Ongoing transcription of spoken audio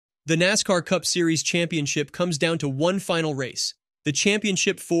The NASCAR Cup Series Championship comes down to one final race, the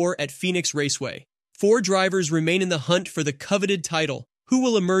Championship 4 at Phoenix Raceway. 4 drivers remain in the hunt for the coveted title. Who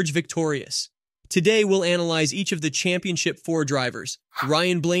will emerge victorious? Today, we'll analyze each of the Championship 4 drivers: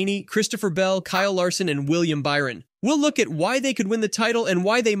 Ryan Blaney, Christopher Bell, Kyle Larson, and William Byron. We'll look at why they could win the title and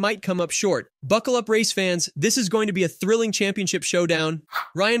why they might come up short. Buckle up, race fans. This is going to be a thrilling championship showdown.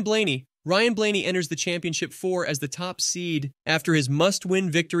 Ryan Blaney enters the Championship 4 as the top seed after his must-win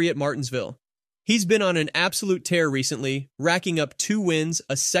victory at Martinsville. He's been on an absolute tear recently, racking up 2 wins,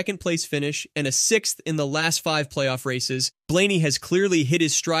 a second-place finish, and a 6th in the last 5 playoff races. Blaney has clearly hit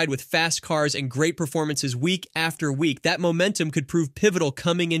his stride with fast cars and great performances week after week. That momentum could prove pivotal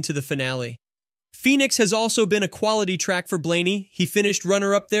coming into the finale. Phoenix has also been a quality track for Blaney. He finished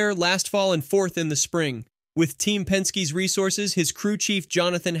runner-up there last fall and 4th in the spring. With Team Penske's resources, his crew chief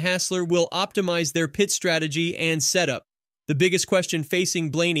Jonathan Hassler will optimize their pit strategy and setup. The biggest question facing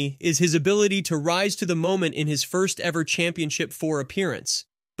Blaney is his ability to rise to the moment in his first ever Championship 4 appearance.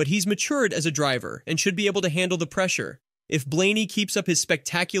 But he's matured as a driver and should be able to handle the pressure. If Blaney keeps up his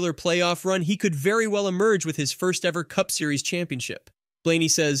spectacular playoff run, he could very well emerge with his first ever Cup Series championship. Blaney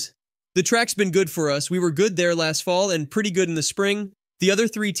says, "The track's been good for us. We were good there last fall and pretty good in the spring. The other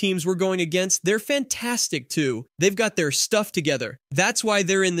 3 teams we're going against, they're fantastic too. They've got their stuff together. That's why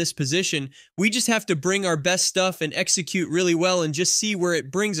they're in this position. We just have to bring our best stuff and execute really well and just see where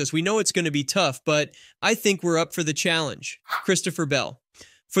it brings us. We know it's going to be tough, but I think we're up for the challenge." Christopher Bell.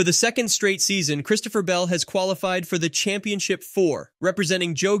 For the 2nd straight season, Christopher Bell has qualified for the Championship 4,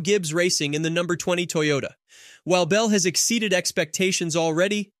 representing Joe Gibbs Racing in the number 20 Toyota. While Bell has exceeded expectations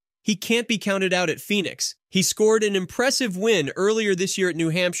already, he can't be counted out at Phoenix. He scored an impressive win earlier this year at New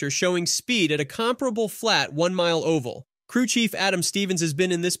Hampshire, showing speed at a comparable flat 1-mile oval. Crew chief Adam Stevens has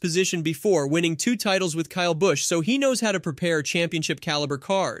been in this position before, winning 2 titles with Kyle Busch, so he knows how to prepare championship-caliber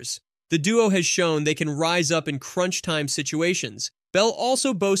cars. The duo has shown they can rise up in crunch-time situations. Bell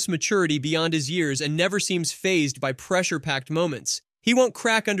also boasts maturity beyond his years and never seems fazed by pressure-packed moments. He won't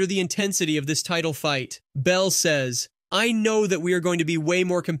crack under the intensity of this title fight. Bell says, "I know that we are going to be way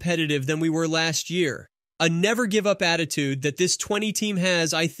more competitive than we were last year. A never-give-up attitude that this 20 team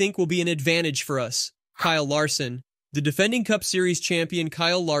has, I think, will be an advantage for us." Kyle Larson. The defending Cup Series champion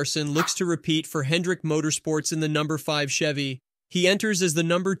Kyle Larson looks to repeat for Hendrick Motorsports in the number 5 Chevy. He enters as the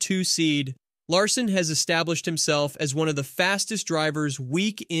number 2 seed. Larson has established himself as one of the fastest drivers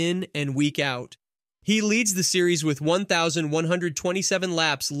week in and week out. He leads the series with 1,127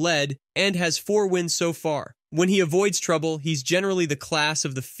 laps led and has 4 wins so far. When he avoids trouble, he's generally the class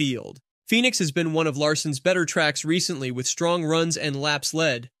of the field. Phoenix has been one of Larson's better tracks recently with strong runs and laps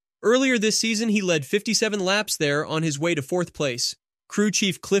led. Earlier this season, he led 57 laps there on his way to 4th place. Crew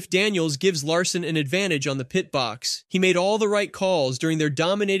chief Cliff Daniels gives Larson an advantage on the pit box. He made all the right calls during their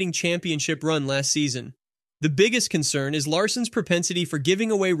dominating championship run last season. The biggest concern is Larson's propensity for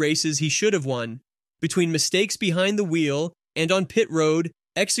giving away races he should have won. Between mistakes behind the wheel and on pit road,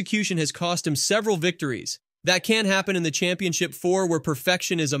 execution has cost him several victories. That can't happen in the Championship 4 where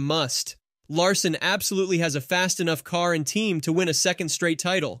perfection is a must. Larson absolutely has a fast enough car and team to win a 2nd straight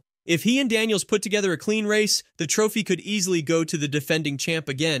title. If he and Daniels put together a clean race, the trophy could easily go to the defending champ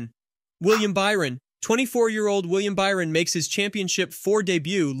again. William Byron. 24-year-old William Byron makes his Championship 4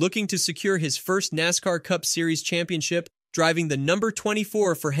 debut, looking to secure his first NASCAR Cup Series championship, driving the number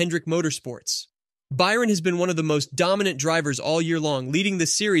 24 for Hendrick Motorsports. Byron has been one of the most dominant drivers all year long, leading the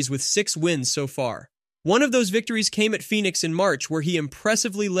series with 6 wins so far. One of those victories came at Phoenix in March, where he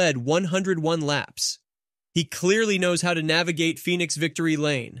impressively led 101 laps. He clearly knows how to navigate Phoenix victory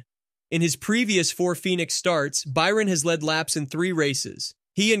lane. In his previous 4 Phoenix starts, Byron has led laps in 3 races.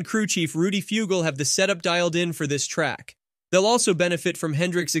 He and crew chief Rudy Fugle have the setup dialed in for this track. They'll also benefit from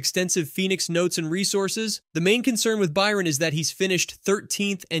Hendrick's extensive Phoenix notes and resources. The main concern with Byron is that he's finished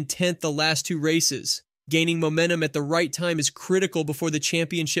 13th and 10th the last 2 races. Gaining momentum at the right time is critical before the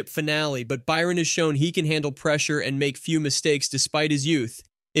championship finale, but Byron has shown he can handle pressure and make few mistakes despite his youth.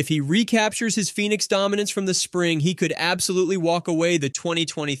 If he recaptures his Phoenix dominance from the spring, he could absolutely walk away the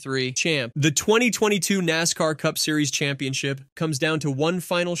 2023 champ. The 2022 NASCAR Cup Series Championship comes down to one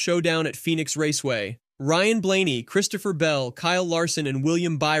final showdown at Phoenix Raceway. Ryan Blaney, Christopher Bell, Kyle Larson, and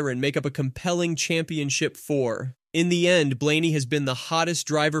William Byron make up a compelling Championship 4. In the end, Blaney has been the hottest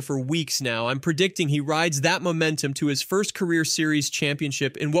driver for weeks now. I'm predicting he rides that momentum to his first career series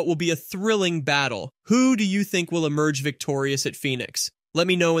championship in what will be a thrilling battle. Who do you think will emerge victorious at Phoenix? Let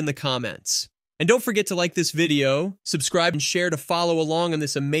me know in the comments. And don't forget to like this video, subscribe, and share to follow along on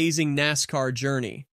this amazing NASCAR journey.